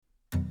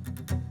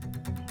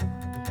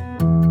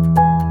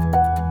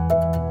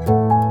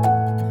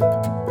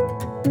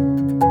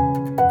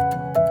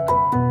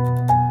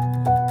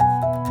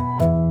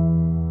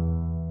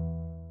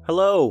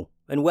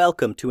and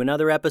welcome to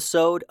another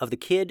episode of the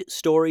Kid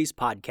Stories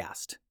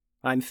Podcast.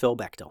 I'm Phil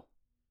Bechtel.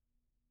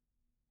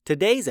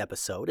 Today's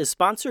episode is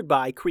sponsored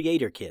by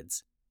Creator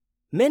Kids.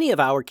 Many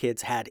of our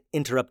kids had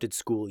interrupted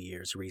school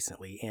years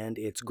recently, and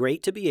it's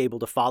great to be able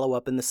to follow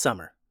up in the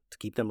summer to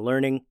keep them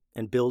learning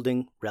and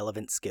building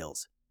relevant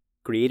skills.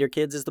 Creator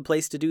Kids is the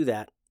place to do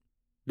that.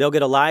 They'll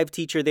get a live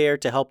teacher there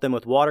to help them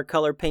with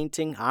watercolor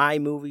painting,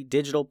 iMovie,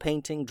 digital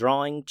painting,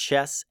 drawing,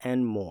 chess,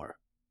 and more.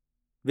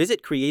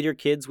 Visit Creator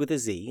Kids with a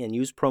Z and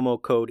use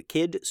promo code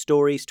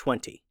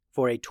KIDSTORIES20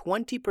 for a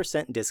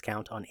 20%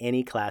 discount on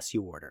any class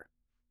you order.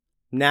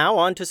 Now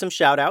on to some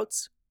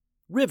shout-outs.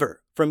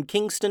 River from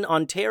Kingston,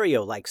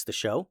 Ontario likes the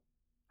show.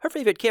 Her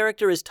favorite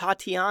character is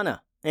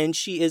Tatiana, and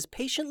she is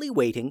patiently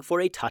waiting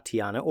for a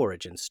Tatiana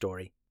origin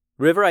story.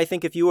 River, I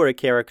think if you were a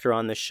character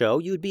on the show,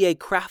 you'd be a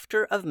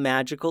crafter of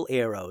magical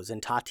arrows,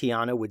 and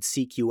Tatiana would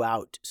seek you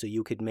out so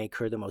you could make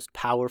her the most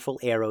powerful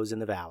arrows in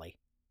the valley.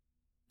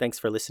 Thanks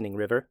for listening,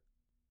 River.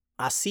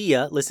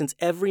 Asiya listens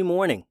every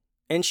morning,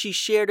 and she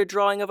shared a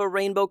drawing of a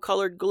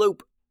rainbow-colored gloop.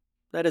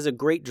 That is a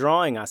great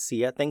drawing,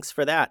 Asiya. Thanks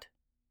for that.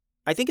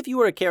 I think if you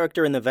were a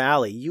character in the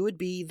valley, you would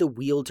be the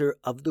wielder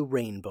of the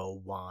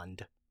rainbow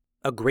wand,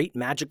 a great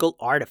magical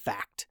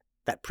artifact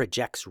that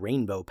projects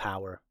rainbow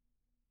power.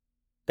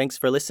 Thanks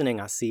for listening,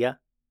 Asiya.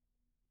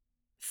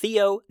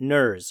 Theo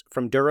Ners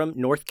from Durham,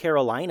 North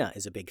Carolina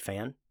is a big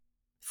fan.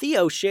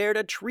 Theo shared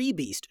a tree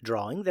beast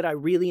drawing that I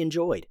really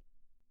enjoyed.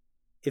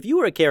 If you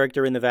were a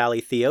character in the valley,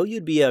 Theo,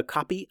 you'd be a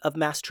copy of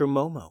Master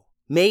Momo,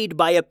 made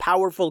by a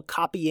powerful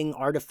copying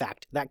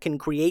artifact that can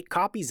create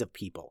copies of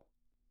people.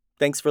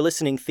 Thanks for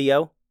listening,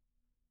 Theo.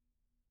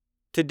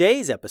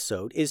 Today's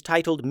episode is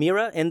titled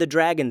Mira and the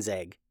Dragon's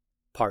Egg,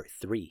 Part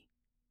 3.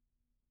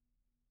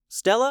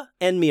 Stella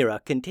and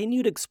Mira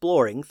continued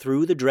exploring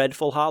through the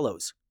dreadful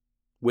hollows.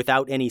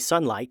 Without any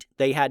sunlight,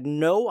 they had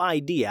no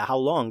idea how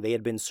long they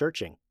had been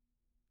searching.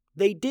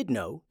 They did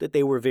know that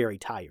they were very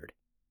tired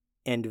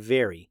and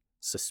very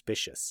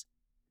suspicious.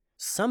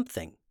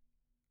 Something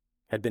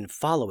had been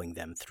following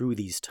them through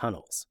these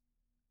tunnels.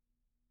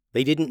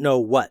 They didn't know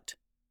what,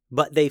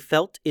 but they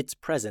felt its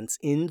presence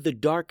in the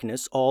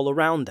darkness all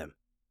around them.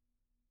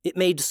 It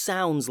made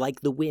sounds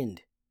like the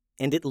wind,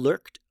 and it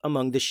lurked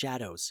among the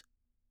shadows.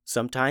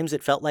 Sometimes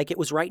it felt like it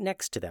was right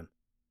next to them,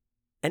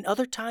 and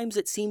other times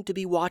it seemed to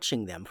be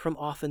watching them from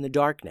off in the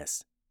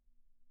darkness.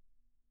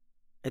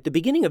 At the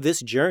beginning of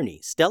this journey,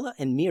 Stella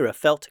and Mira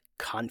felt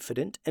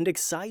confident and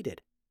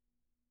excited.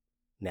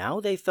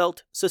 Now they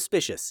felt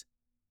suspicious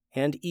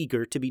and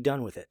eager to be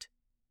done with it.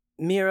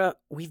 "Mira,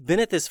 we've been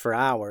at this for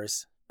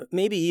hours,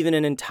 maybe even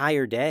an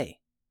entire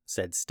day,"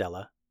 said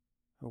Stella.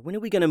 "When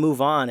are we going to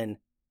move on and,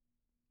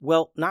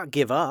 well, not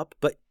give up,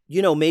 but,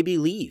 maybe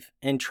leave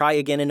and try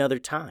again another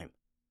time?"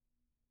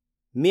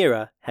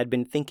 Mira had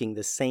been thinking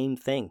the same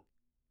thing,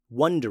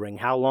 wondering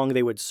how long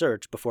they would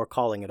search before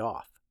calling it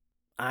off.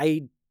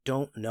 "I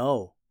don't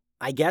know.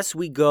 I guess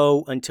we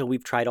go until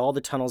we've tried all the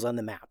tunnels on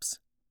the maps.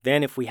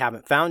 Then if we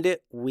haven't found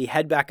it, we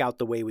head back out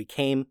the way we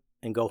came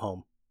and go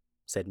home,"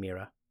 said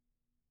Mira.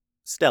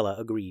 Stella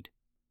agreed.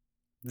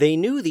 They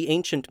knew the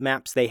ancient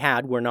maps they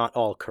had were not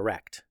all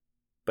correct,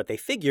 but they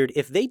figured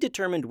if they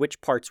determined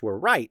which parts were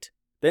right,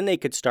 then they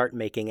could start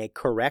making a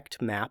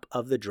correct map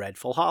of the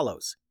dreadful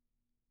hollows.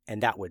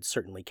 And that would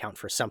certainly count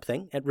for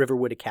something at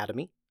Riverwood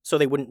Academy, so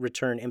they wouldn't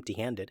return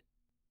empty-handed.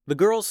 The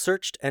girls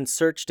searched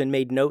and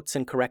made notes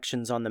and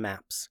corrections on the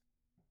maps.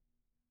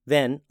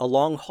 Then a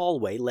long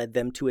hallway led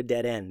them to a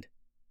dead end.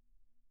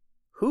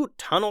 "Who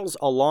tunnels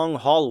a long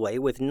hallway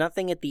with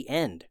nothing at the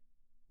end?"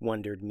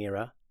 wondered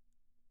Mira.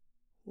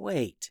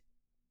 "Wait.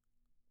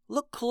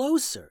 Look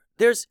closer.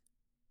 There's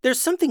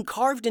something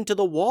carved into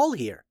the wall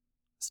here,"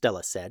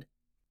 Stella said.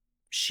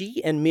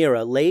 She and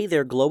Mira lay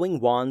their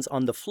glowing wands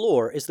on the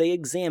floor as they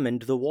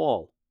examined the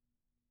wall.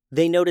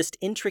 They noticed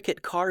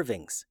intricate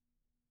carvings.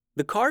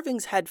 The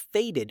carvings had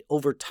faded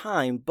over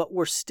time but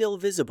were still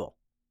visible.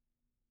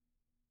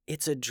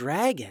 "It's a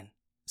dragon,"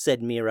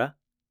 said Mira.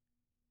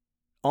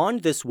 On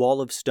this wall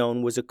of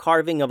stone was a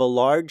carving of a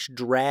large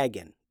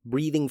dragon,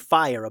 breathing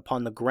fire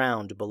upon the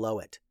ground below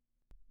it.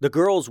 The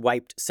girls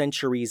wiped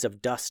centuries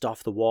of dust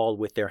off the wall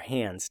with their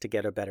hands to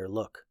get a better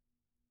look.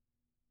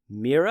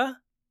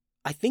 "Mira,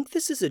 I think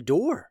this is a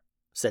door,"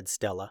 said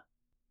Stella.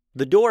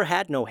 The door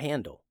had no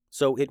handle,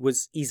 so it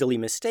was easily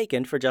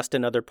mistaken for just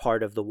another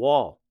part of the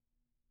wall.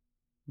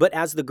 But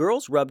as the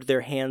girls rubbed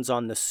their hands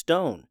on the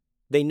stone,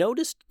 they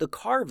noticed the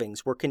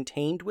carvings were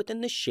contained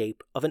within the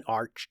shape of an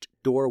arched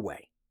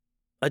doorway.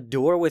 "A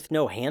door with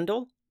no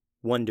handle?"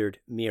 wondered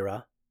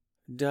Mira.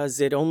 "Does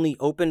it only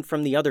open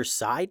from the other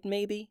side,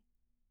 maybe?"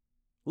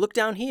 "Look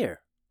down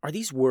here. Are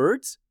these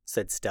words?"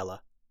 said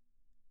Stella.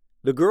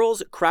 The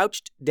girls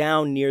crouched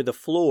down near the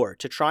floor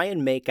to try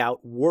and make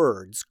out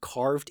words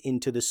carved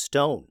into the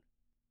stone.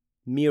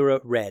 Mira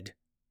read.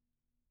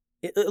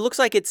 It looks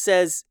like it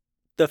says,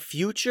 "The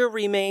future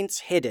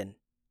remains hidden.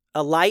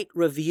 A light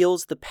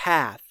reveals the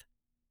path.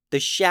 The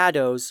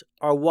shadows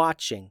are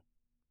watching.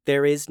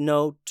 There is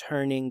no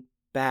turning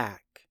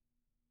back."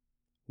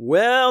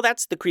 "Well,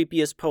 that's the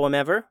creepiest poem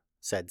ever,"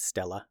 said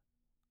Stella.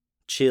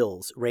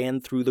 chills ran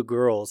through the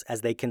girls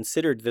as they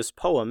considered this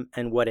poem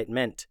and what it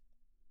meant.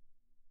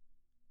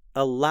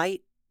 "A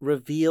light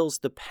reveals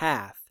the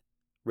path,"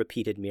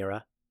 repeated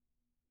Mira.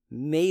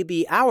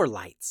 "Maybe our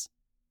lights."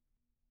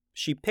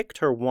 She picked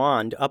her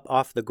wand up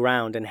off the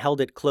ground and held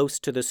it close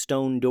to the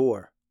stone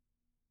door.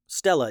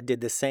 Stella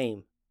did the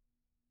same.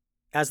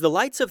 As the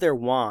lights of their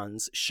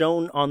wands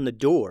shone on the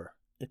door,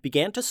 it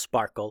began to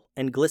sparkle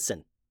and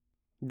glisten.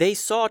 They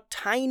saw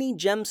tiny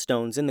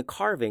gemstones in the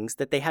carvings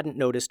that they hadn't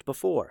noticed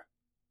before.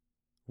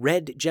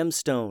 Red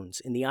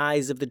gemstones in the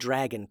eyes of the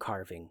dragon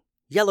carving,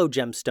 yellow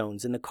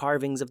gemstones in the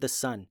carvings of the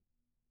sun.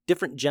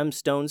 Different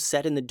gemstones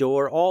set in the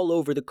door all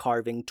over the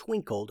carving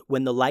twinkled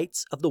when the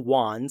lights of the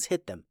wands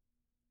hit them.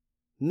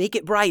 "Make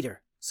it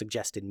brighter,"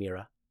 suggested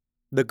Mira.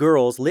 The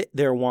girls lit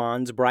their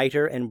wands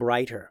brighter and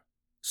brighter,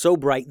 so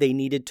bright they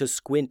needed to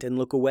squint and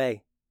look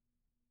away.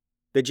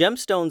 The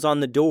gemstones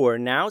on the door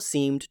now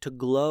seemed to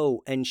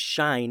glow and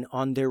shine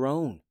on their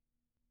own,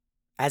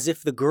 as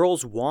if the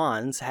girls'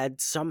 wands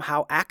had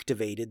somehow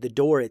activated the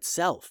door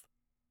itself.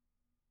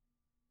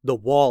 The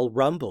wall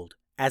rumbled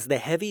as the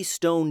heavy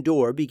stone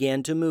door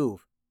began to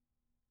move.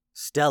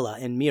 Stella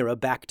and Mira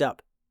backed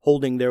up,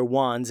 holding their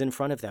wands in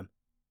front of them.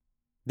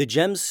 The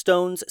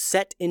gemstones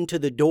set into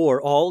the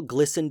door all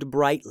glistened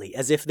brightly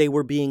as if they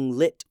were being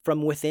lit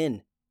from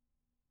within.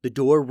 The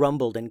door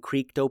rumbled and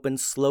creaked open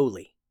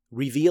slowly,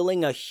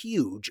 revealing a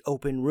huge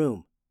open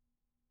room.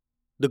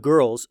 The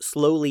girls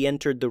slowly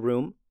entered the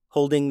room,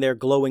 holding their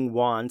glowing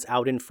wands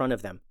out in front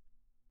of them.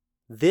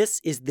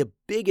 "This is the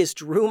biggest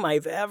room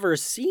I've ever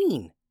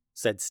seen,"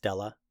 said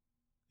Stella.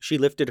 She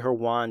lifted her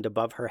wand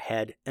above her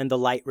head, and the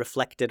light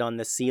reflected on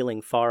the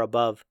ceiling far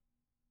above.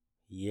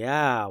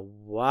 "Yeah,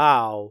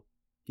 wow.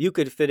 You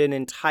could fit an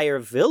entire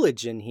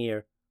village in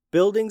here,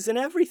 buildings and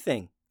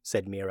everything,"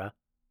 said Mira.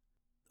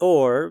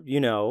 "Or,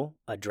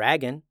 a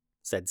dragon,"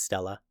 said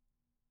Stella.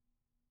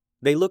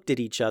 They looked at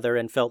each other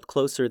and felt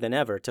closer than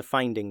ever to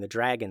finding the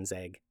dragon's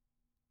egg.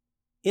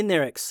 In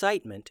their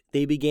excitement,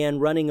 they began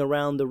running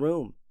around the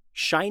room,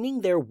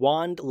 shining their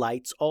wand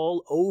lights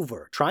all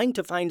over, trying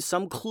to find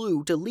some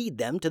clue to lead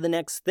them to the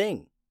next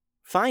thing.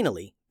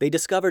 Finally, they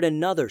discovered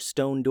another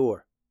stone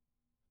door.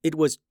 It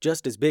was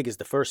just as big as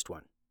the first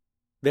one.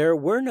 There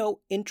were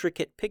no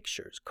intricate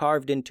pictures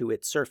carved into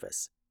its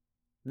surface.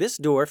 This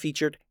door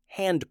featured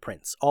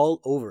handprints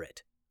all over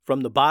it,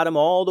 from the bottom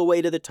all the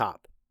way to the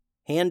top.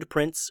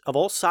 Handprints of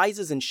all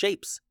sizes and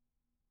shapes.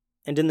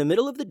 And in the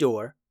middle of the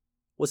door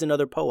was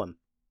another poem.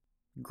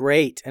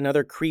 "Great,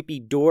 another creepy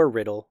door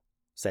riddle,"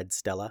 said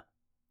Stella.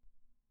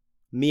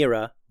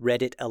 Mira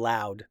read it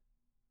aloud.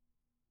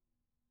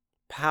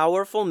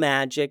 "Powerful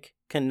magic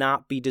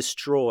cannot be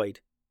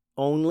destroyed,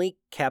 only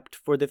kept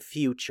for the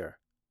future.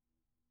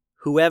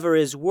 Whoever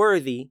is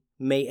worthy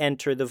may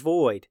enter the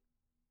void.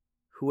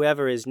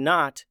 Whoever is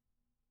not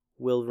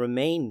will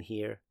remain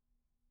here."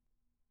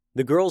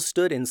 The girls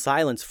stood in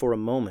silence for a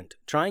moment,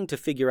 trying to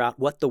figure out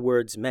what the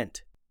words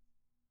meant.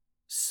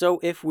 "So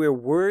if we're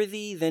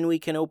worthy, then we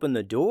can open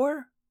the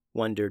door?"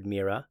 wondered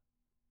Mira.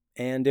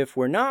 "And if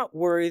we're not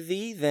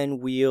worthy, then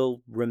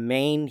we'll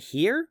remain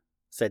here?"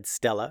 said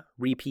Stella,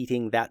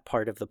 repeating that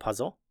part of the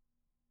puzzle.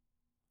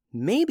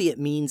 "Maybe it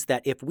means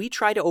that if we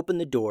try to open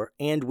the door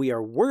and we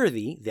are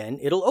worthy, then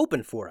it'll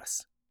open for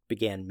us,"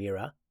 began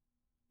Mira.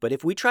 "But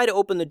if we try to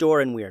open the door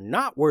and we are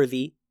not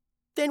worthy,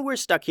 then we're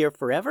stuck here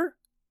forever?"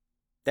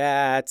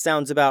 "That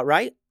sounds about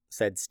right,"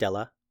 said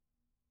Stella.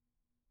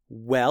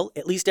 "Well,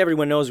 at least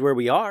everyone knows where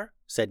we are,"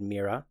 said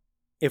Mira.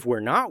 "If we're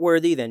not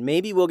worthy, then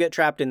maybe we'll get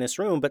trapped in this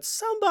room, but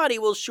somebody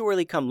will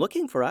surely come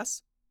looking for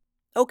us."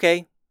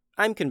 "Okay,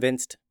 I'm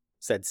convinced,"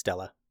 said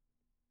Stella.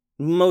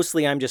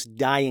 "Mostly I'm just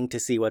dying to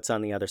see what's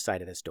on the other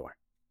side of this door."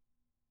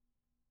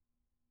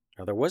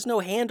 Now, there was no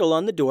handle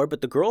on the door,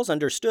 but the girls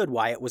understood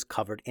why it was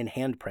covered in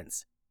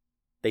handprints.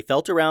 They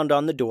felt around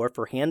on the door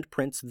for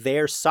handprints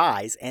their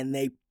size, and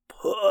they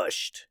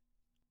pushed.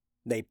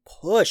 They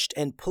pushed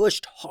and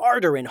pushed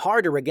harder and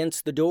harder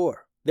against the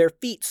door. Their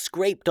feet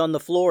scraped on the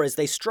floor as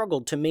they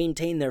struggled to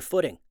maintain their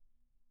footing.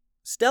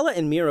 Stella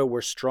and Mira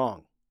were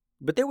strong,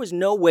 but there was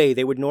no way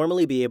they would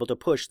normally be able to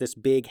push this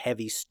big,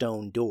 heavy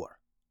stone door.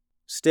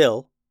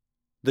 Still,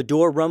 the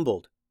door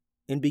rumbled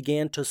and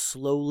began to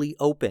slowly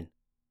open.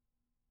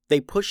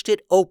 They pushed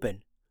it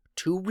open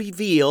to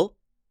reveal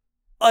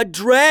a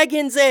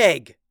dragon's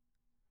egg.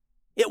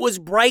 It was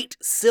bright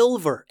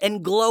silver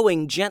and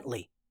glowing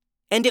gently,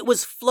 and it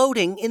was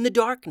floating in the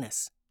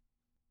darkness.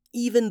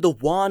 Even the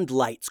wand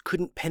lights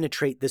couldn't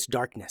penetrate this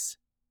darkness.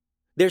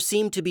 There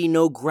seemed to be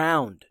no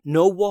ground,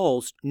 no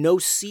walls, no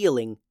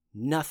ceiling,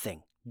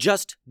 nothing.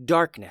 Just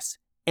darkness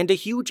and a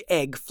huge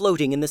egg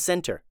floating in the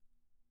center.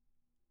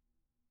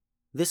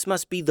 "This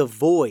must be the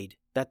void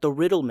that the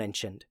riddle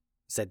mentioned,"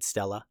 said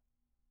Stella.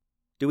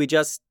 "Do we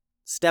just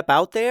step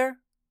out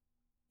there?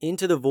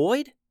 Into the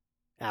void?"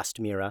 asked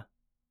Mira.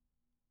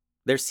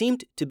 There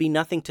seemed to be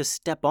nothing to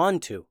step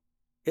onto.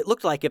 It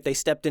looked like if they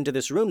stepped into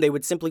this room, they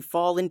would simply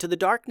fall into the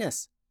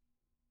darkness.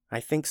 "I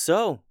think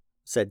so,"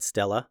 said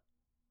Stella.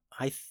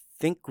 "I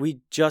think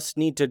we just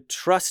need to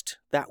trust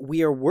that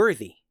we are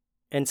worthy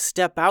and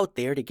step out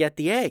there to get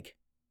the egg.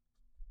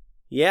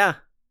 Yeah,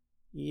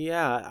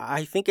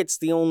 I think it's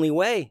the only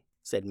way,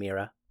 said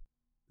Mira.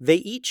 They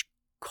each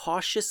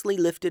cautiously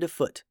lifted a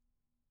foot.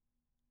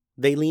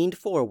 They leaned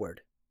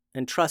forward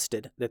and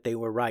trusted that they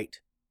were right.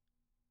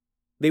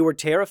 They were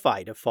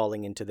terrified of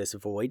falling into this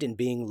void and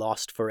being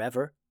lost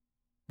forever.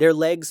 Their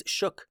legs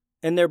shook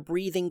and their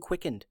breathing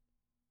quickened.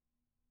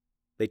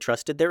 They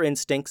trusted their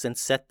instincts and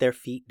set their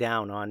feet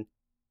down on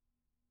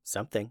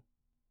something.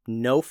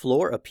 No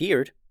floor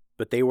appeared,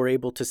 but they were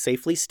able to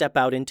safely step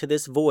out into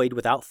this void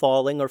without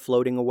falling or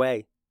floating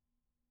away.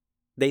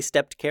 They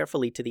stepped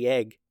carefully to the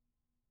egg.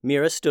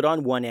 Mira stood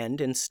on one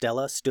end and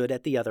Stella stood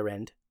at the other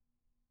end.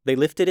 They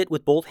lifted it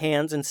with both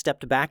hands and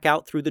stepped back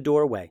out through the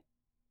doorway.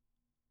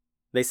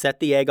 They set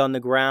the egg on the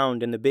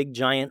ground in the big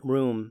giant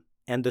room,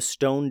 and the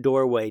stone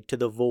doorway to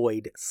the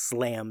void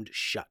slammed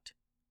shut.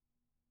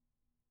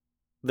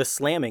 The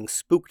slamming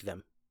spooked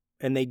them,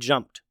 and they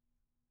jumped.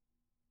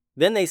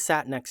 Then they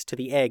sat next to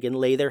the egg and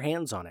lay their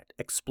hands on it,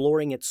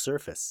 exploring its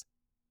surface.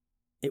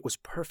 It was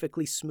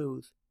perfectly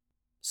smooth.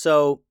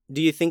 So,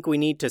 do you think we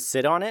need to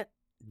sit on it?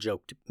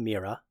 Joked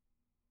Mira.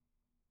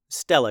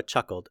 Stella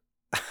chuckled.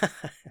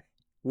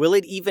 Will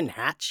it even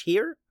hatch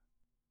here?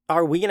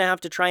 Are we going to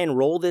have to try and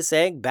roll this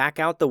egg back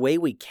out the way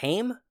we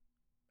came?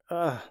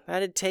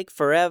 That'd take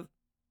forever.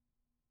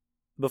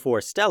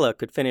 Before Stella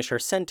could finish her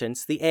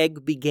sentence, the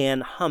egg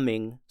began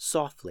humming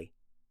softly.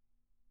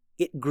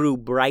 It grew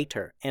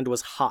brighter and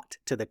was hot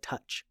to the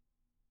touch.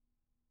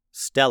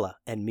 Stella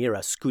and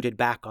Mira scooted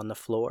back on the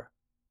floor.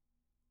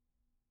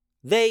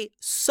 They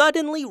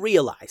suddenly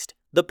realized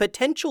the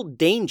potential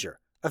danger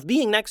of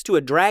being next to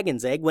a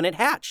dragon's egg when it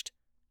hatched.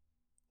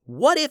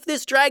 What if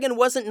this dragon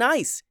wasn't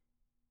nice?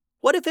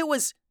 What if it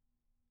was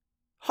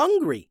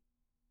hungry?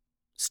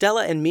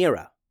 Stella and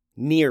Mira,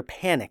 near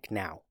panic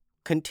now,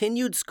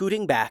 continued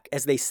scooting back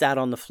as they sat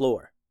on the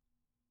floor.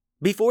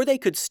 Before they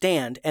could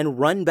stand and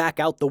run back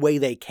out the way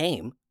they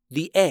came,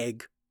 the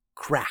egg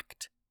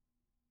cracked.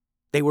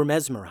 They were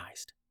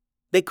mesmerized.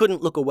 They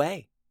couldn't look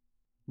away.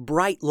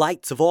 Bright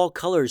lights of all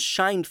colors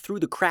shined through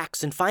the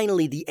cracks, and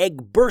finally the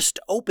egg burst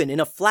open in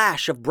a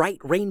flash of bright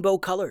rainbow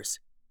colors.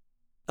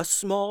 A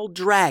small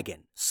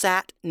dragon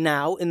sat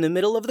now in the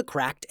middle of the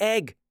cracked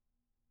egg.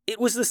 It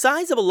was the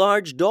size of a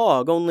large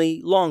dog,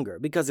 only longer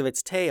because of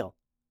its tail.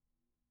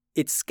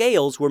 Its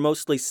scales were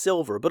mostly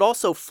silver, but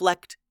also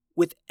flecked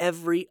with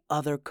every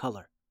other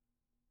color.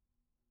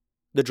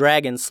 The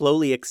dragon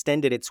slowly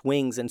extended its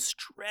wings and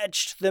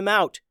stretched them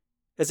out,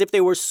 as if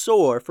they were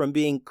sore from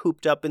being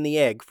cooped up in the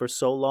egg for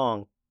so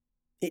long.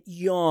 It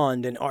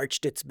yawned and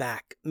arched its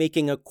back,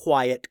 making a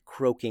quiet,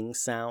 croaking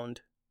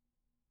sound.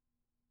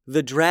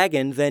 The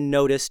dragon then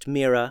noticed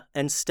Mira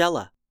and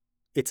Stella.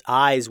 Its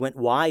eyes went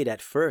wide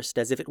at first,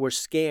 as if it were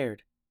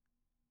scared.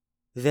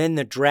 Then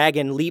the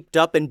dragon leaped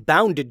up and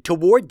bounded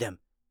toward them.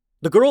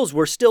 The girls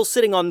were still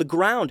sitting on the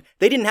ground.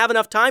 They didn't have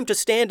enough time to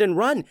stand and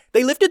run.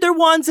 They lifted their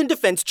wands in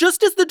defense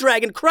just as the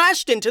dragon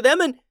crashed into them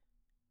and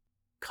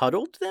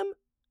cuddled them.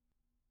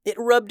 It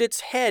rubbed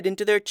its head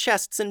into their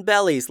chests and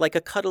bellies like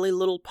a cuddly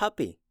little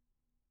puppy.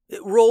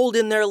 It rolled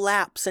in their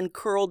laps and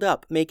curled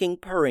up, making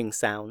purring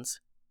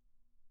sounds.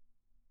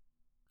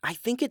 I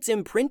think it's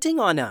imprinting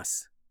on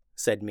us,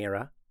 said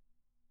Mira.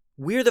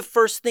 We're the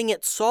first thing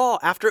it saw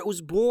after it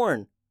was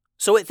born,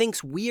 so it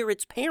thinks we're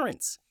its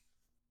parents.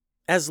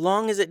 As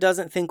long as it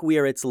doesn't think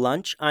we're its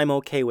lunch, I'm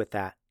okay with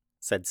that,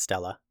 said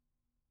Stella.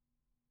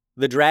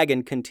 The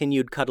dragon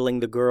continued cuddling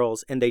the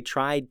girls, and they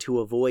tried to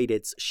avoid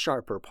its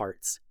sharper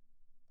parts.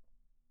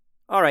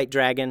 All right,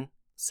 dragon,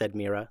 said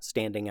Mira,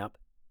 standing up.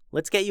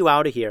 Let's get you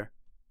out of here.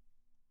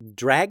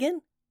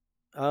 Dragon?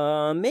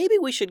 Maybe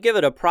we should give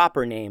it a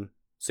proper name,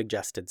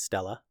 suggested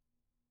Stella.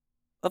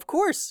 Of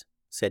course,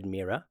 said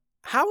Mira.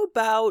 How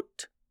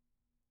about...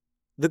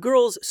 The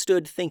girls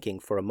stood thinking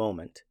for a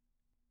moment.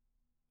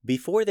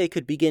 Before they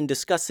could begin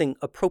discussing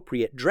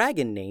appropriate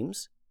dragon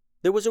names,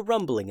 there was a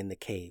rumbling in the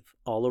cave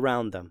all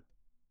around them.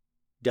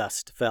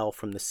 Dust fell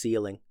from the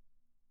ceiling.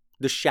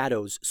 The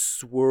shadows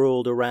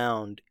swirled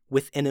around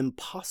with an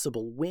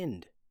impossible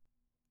wind.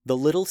 The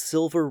little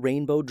silver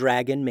rainbow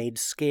dragon made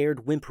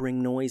scared,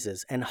 whimpering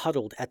noises and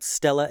huddled at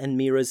Stella and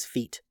Mira's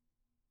feet.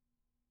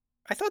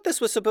 I thought this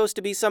was supposed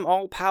to be some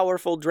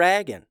all-powerful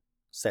dragon,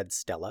 said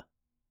Stella.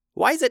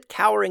 Why is it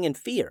cowering in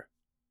fear?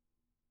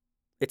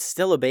 It's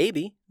still a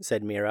baby,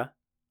 said Mira.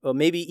 Or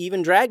maybe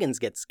even dragons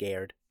get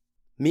scared.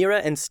 Mira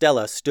and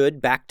Stella stood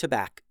back to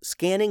back,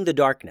 scanning the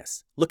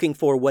darkness, looking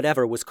for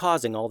whatever was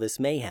causing all this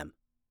mayhem.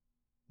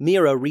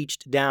 Mira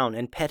reached down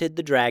and petted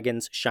the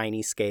dragon's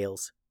shiny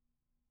scales.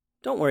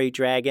 Don't worry,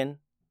 dragon.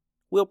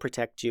 We'll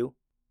protect you.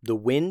 The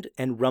wind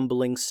and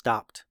rumbling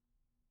stopped.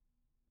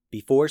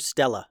 Before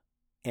Stella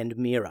and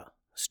Mira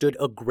stood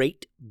a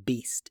great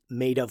beast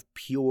made of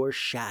pure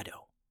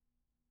shadow.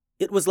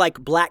 It was like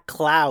black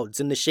clouds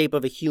in the shape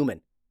of a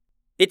human.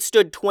 It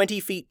stood 20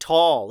 feet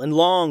tall, and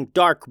long,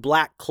 dark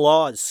black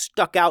claws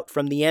stuck out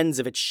from the ends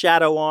of its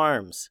shadow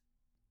arms.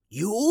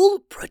 You'll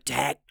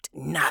protect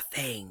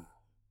nothing,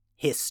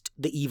 hissed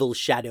the evil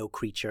shadow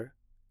creature.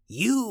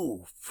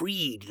 You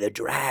freed the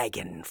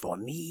dragon for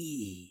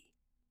me.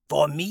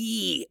 For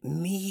me.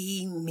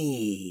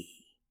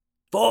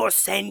 For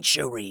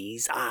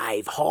centuries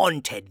I've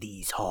haunted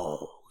these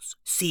halls,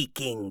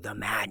 seeking the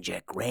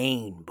magic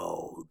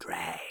rainbow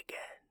dragon.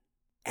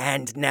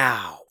 And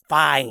now,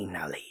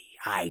 finally,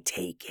 I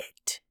take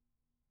it.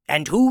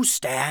 And who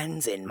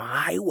stands in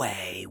my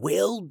way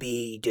will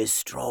be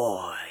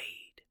destroyed.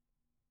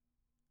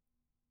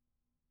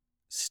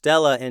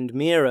 Stella and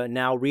Mira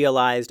now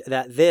realized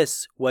that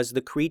this was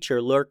the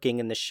creature lurking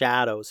in the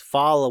shadows,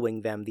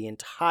 following them the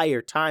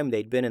entire time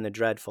they'd been in the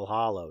dreadful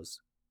hollows.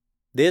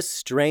 This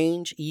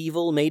strange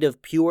evil made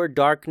of pure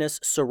darkness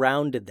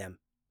surrounded them.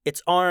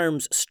 Its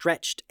arms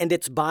stretched and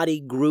its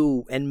body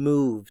grew and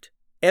moved.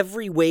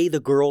 Every way the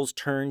girls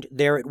turned,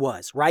 there it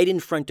was, right in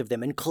front of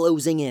them and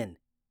closing in.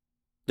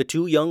 The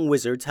two young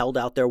wizards held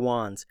out their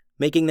wands,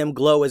 making them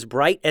glow as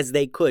bright as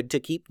they could to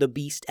keep the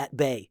beast at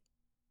bay.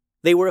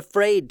 They were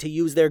afraid to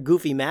use their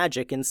goofy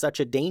magic in such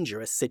a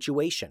dangerous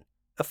situation,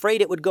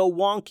 afraid it would go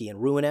wonky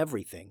and ruin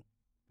everything.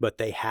 But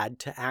they had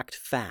to act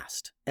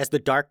fast, as the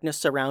darkness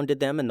surrounded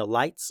them and the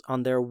lights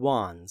on their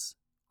wands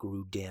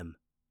grew dim.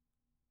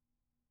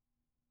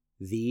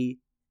 The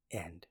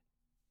end.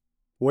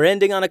 We're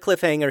ending on a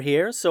cliffhanger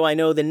here, so I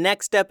know the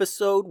next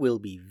episode will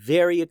be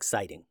very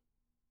exciting.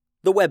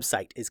 The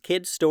website is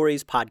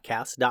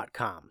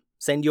kidstoriespodcast.com.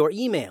 Send your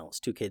emails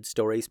to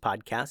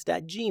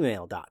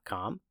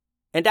kidstoriespodcast@gmail.com.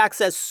 And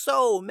access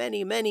so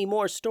many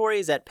more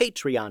stories at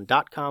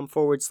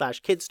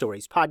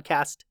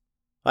patreon.com/kidstoriespodcast.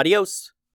 Adios.